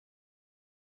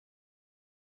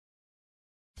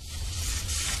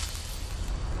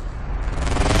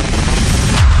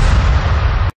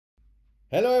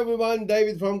Hello everyone,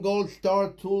 David from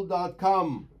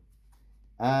goldstartool.com,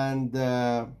 and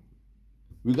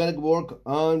we're gonna work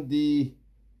on the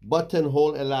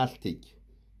buttonhole elastic.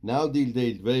 Now these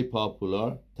days very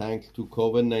popular thanks to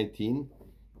COVID-19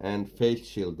 and face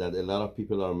shield that a lot of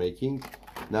people are making.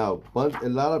 Now, but a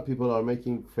lot of people are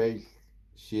making face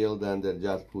shield and they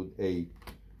just put a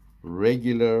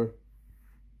regular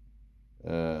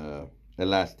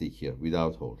elastic here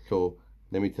without holes. So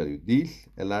let me tell you, this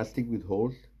elastic with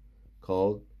holes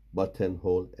called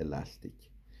buttonhole elastic.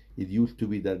 It used to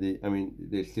be that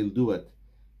they still do it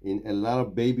in a lot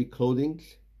of baby clothing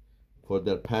for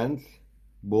their pants,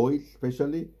 boys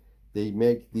especially. They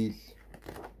make this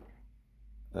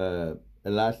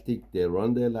elastic, they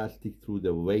run the elastic through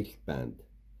the waistband.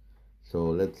 So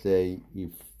let's say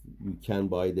if you can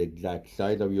buy the exact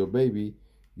size of your baby,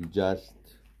 you just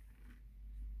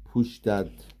push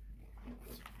that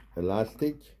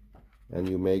elastic and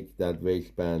you make that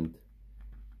waistband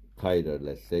tighter,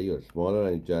 let's say, or smaller,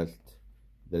 and just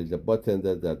there is a button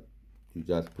that you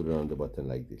just put it on the button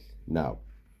like this. Now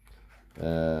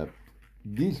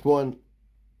this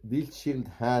shield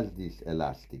has this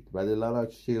elastic, but a lot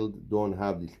of shields don't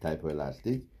have this type of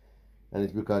elastic, and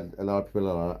it's because a lot of people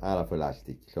are out of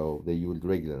elastic, so they use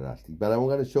regular elastic. But I'm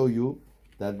going to show you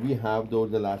that we have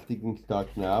those elastic in stock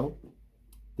now.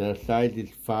 Their size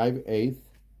is 5/8,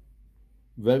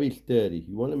 very sturdy.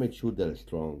 You want to make sure they're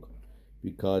strong,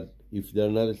 because if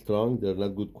they're not strong, they're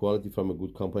not good quality from a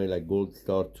good company like Gold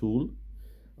Star Tool.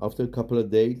 After a couple of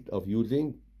days of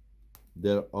using,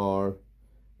 they are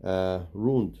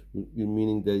ruined,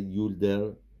 meaning they use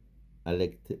their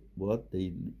their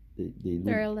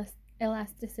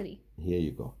elasticity. Here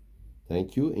you go.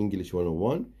 Thank you. English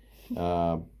 101.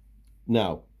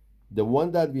 Now, the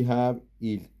one that we have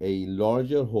is a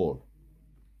larger hole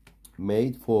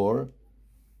made for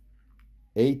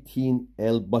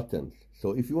 18L buttons.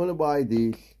 So if you want to buy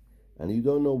this and you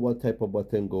don't know what type of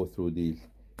button go through this,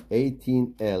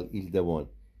 18L is the one.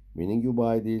 Meaning you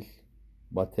buy these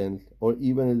buttons, or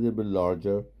even a little bit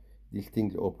larger, these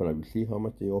things open up. You see how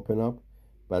much they open up?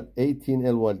 But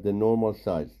 18L was the normal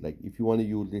size. Like if you want to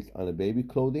use this on a baby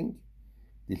clothing,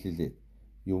 this is it.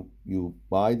 You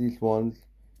buy these ones.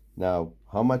 Now,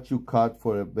 how much you cut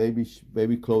for a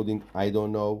baby clothing, I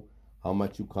don't know. How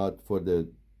much you cut for the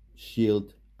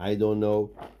shield, I don't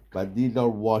know. But these are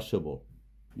washable.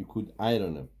 You could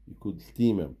iron them, you could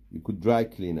steam them, you could dry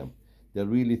clean them. They're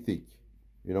really thick.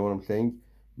 You know what I'm saying?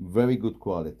 Very good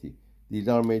quality. These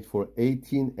are made for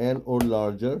 18L or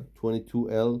larger,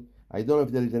 22L. I don't know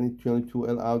if there is any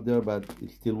 22L out there, but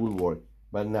it still will work.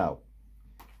 But now,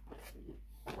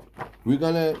 we're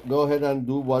gonna go ahead and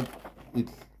do what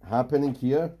it's happening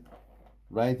here,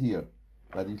 right here.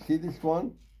 But you see this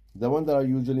one? The one that are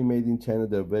usually made in China,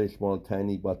 they're very small,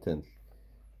 tiny buttons.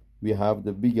 We have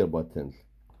the bigger buttons,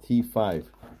 T5,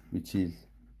 which is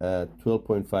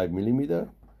 12.5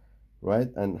 millimeter, right?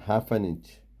 And ½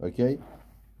 inch, okay?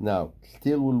 Now,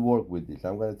 still will work with this.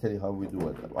 I'm gonna tell you how we do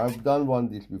it. I've done one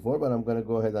this before, but I'm gonna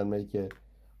go ahead and make a,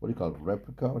 what do you call it,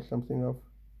 replica or something of?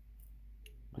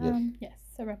 Yes,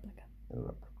 a replica. A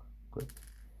replica, good.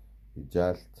 You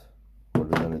just, what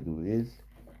we're gonna do is,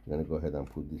 we're gonna go ahead and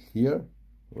put this here,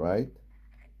 right?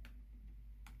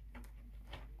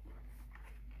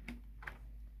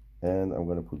 And I'm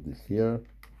gonna put this here,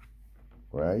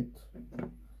 right?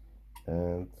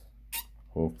 And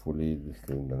hopefully this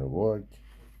thing gonna work.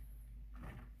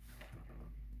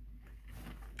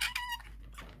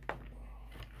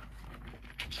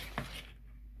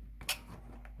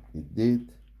 It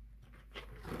did.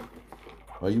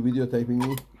 Are you videotaping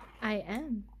me? I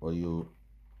am. Or you?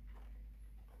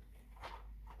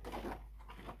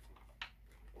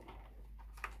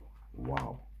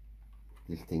 Wow.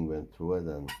 This thing went through it,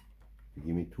 and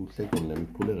give me 2 seconds, let me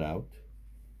pull it out.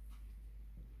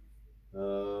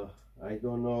 I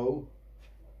don't know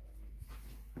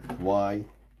why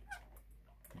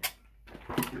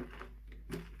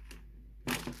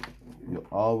you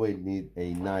always need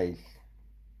a nice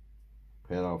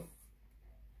pair of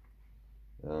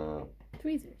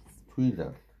tweezers.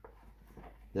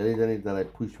 The reason is that I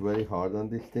pushed very hard on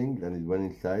this thing and it went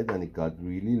inside and it got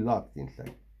really locked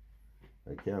inside.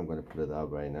 Okay, I'm going to put it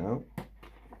out right now.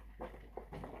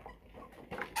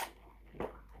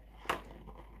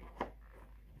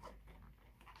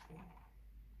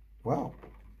 Wow.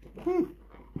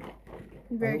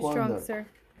 Very strong, sir.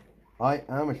 I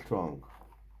am strong.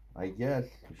 I guess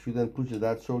you shouldn't push it.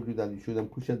 That shows you that you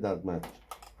shouldn't push it that much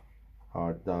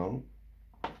hard down,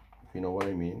 if you know what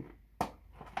I mean.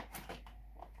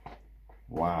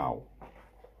 Wow.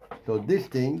 So this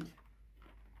thing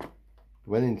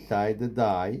went inside the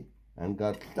die and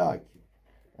got stuck.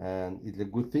 And it's a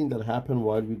good thing that happened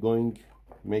while we're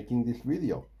making this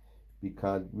video,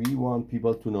 because we want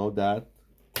people to know that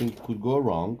things could go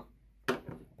wrong.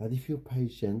 But if you're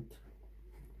patient,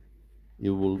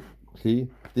 you will see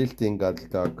this thing got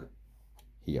stuck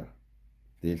here.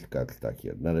 This got stuck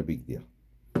here. Not a big deal.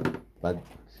 But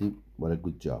see what a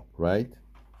good job, right?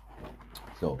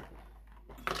 So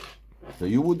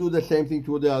you would do the same thing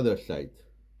to the other side,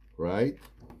 right?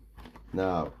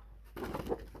 Now,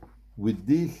 with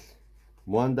this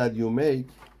one that you make,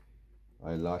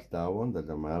 I lost that one,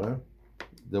 doesn't matter.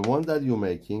 The one that you're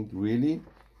making, really,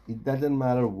 it doesn't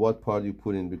matter what part you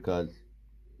put in, because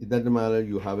it doesn't matter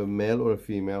you have a male or a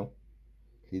female.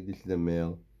 See, this is a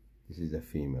male, this is a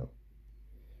female.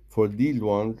 For these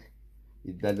ones,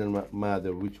 it doesn't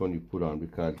matter which one you put on,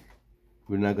 because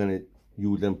we're not going to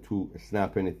use them to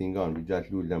snap anything on. We just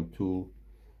use them to,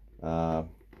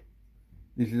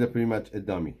 this is pretty much a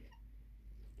dummy.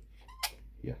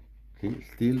 Yeah, see,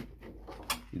 still,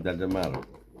 it doesn't matter.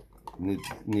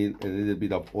 Need a little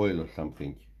bit of oil or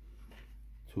something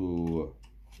to,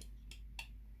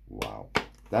 wow.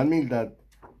 That means that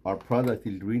our product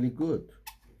is really good.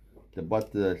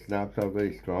 The snaps are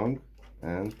very strong,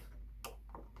 and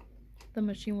the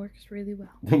machine works really well.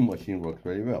 The machine works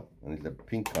very well, and it's a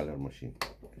pink color machine.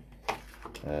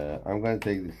 I'm going to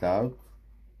take this out.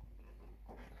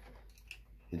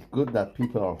 It's good that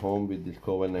people are home with this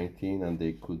COVID-19 and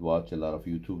they could watch a lot of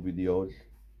YouTube videos,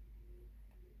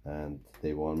 and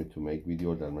they want me to make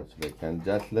videos as much as I can.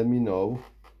 Just let me know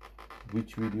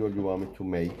which video you want me to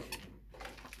make,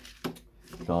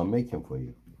 so I'll make them for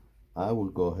you. I will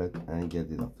go ahead and get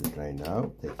rid of this right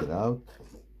now. Take it out.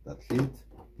 That's it.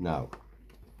 Now,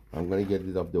 I'm going to get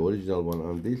rid of the original one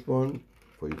on this one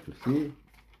for you to see.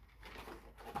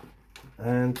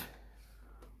 And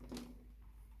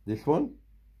this one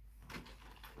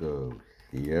goes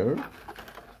here.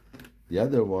 The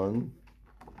other one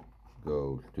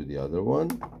goes to the other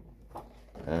one.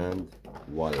 And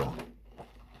voila.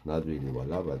 Not really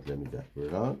voila, but let me just put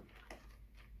it on.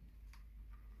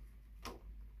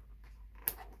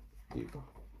 Here you go.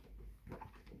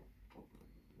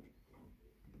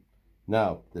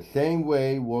 Now, the same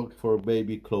way works for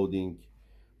baby clothing,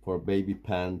 for baby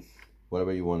pants,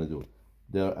 whatever you want to do.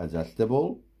 They're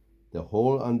adjustable. The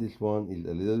hole on this one is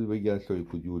a little bigger, so you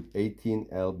could use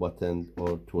 18L buttons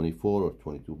or 24 or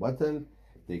 22 buttons.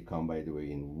 They come, by the way,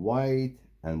 in white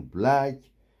and black.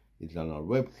 It's on our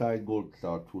website,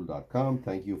 goldstartool.com.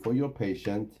 Thank you for your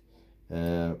patience.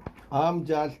 I'm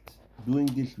just doing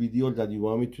this video that you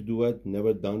want me to do it.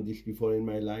 Never done this before in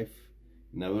my life.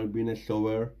 Never been a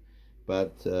sewer.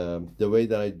 But the way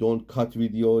that I don't cut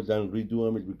videos and redo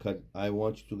them is because I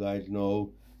want you guys to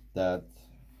know that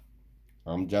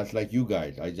I'm just like you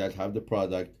guys. I just have the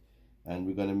product, and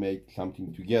we're gonna make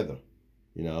something together,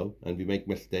 you know, and we make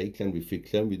mistakes and we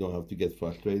fix them. We don't have to get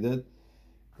frustrated.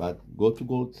 But go to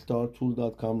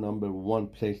goldstartool.com,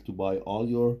 #1 place to buy all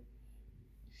your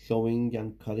sewing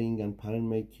and cutting and pattern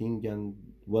making and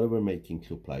whatever making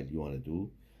supplies you want to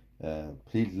do.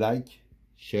 Please like,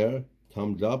 share,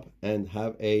 thumbs up, and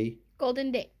have a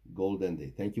golden day. Golden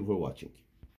day. Thank you for watching.